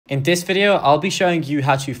In this video, I'll be showing you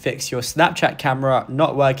how to fix your Snapchat camera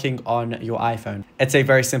not working on your iPhone. It's a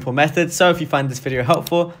very simple method, so if you find this video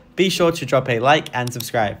helpful, be sure to drop a like and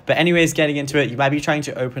subscribe. But anyways, getting into it, you might be trying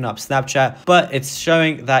to open up Snapchat, but it's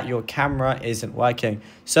showing that your camera isn't working.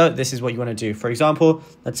 So this is what you want to do. For example,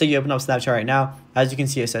 let's say you open up Snapchat right now. As you can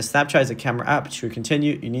see, it says Snapchat is a camera app. To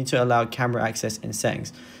continue, you need to allow camera access in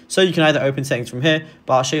settings. So you can either open settings from here,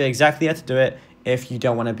 but I'll show you exactly how to do it if you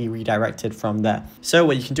don't want to be redirected from there. So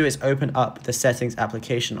what you can do is open up the settings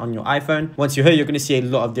application on your iPhone. Once you're here, you're going to see a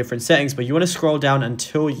lot of different settings, but you want to scroll down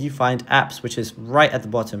until you find apps, which is right at the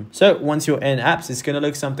bottom. So once you're in apps, it's going to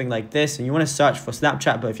look something like this, and you want to search for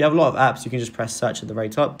Snapchat. But if you have a lot of apps, you can just press search at the very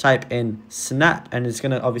top, type in Snap, and it's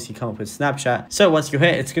going to obviously come up with Snapchat. So once you're here,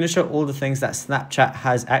 it's going to show all the things that Snapchat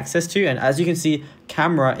has access to. And as you can see,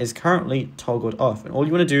 camera is currently toggled off, and all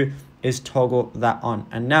you want to do is toggle that on.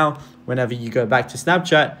 And now whenever you go back to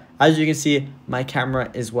Snapchat, as you can see, my camera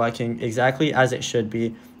is working exactly as it should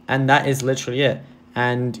be, and that is literally it.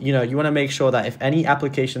 And you want to make sure that if any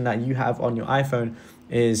application that you have on your iPhone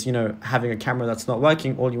is having a camera that's not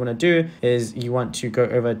working, all you want to do is you want to go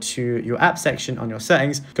over to your app section on your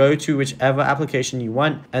settings, go to whichever application you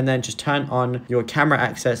want, and then just turn on your camera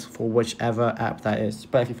access for whichever app that is.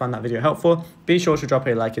 But if you found that video helpful, be sure to drop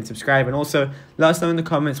a like and subscribe, and also let us know in the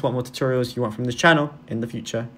comments what more tutorials you want from this channel in the future.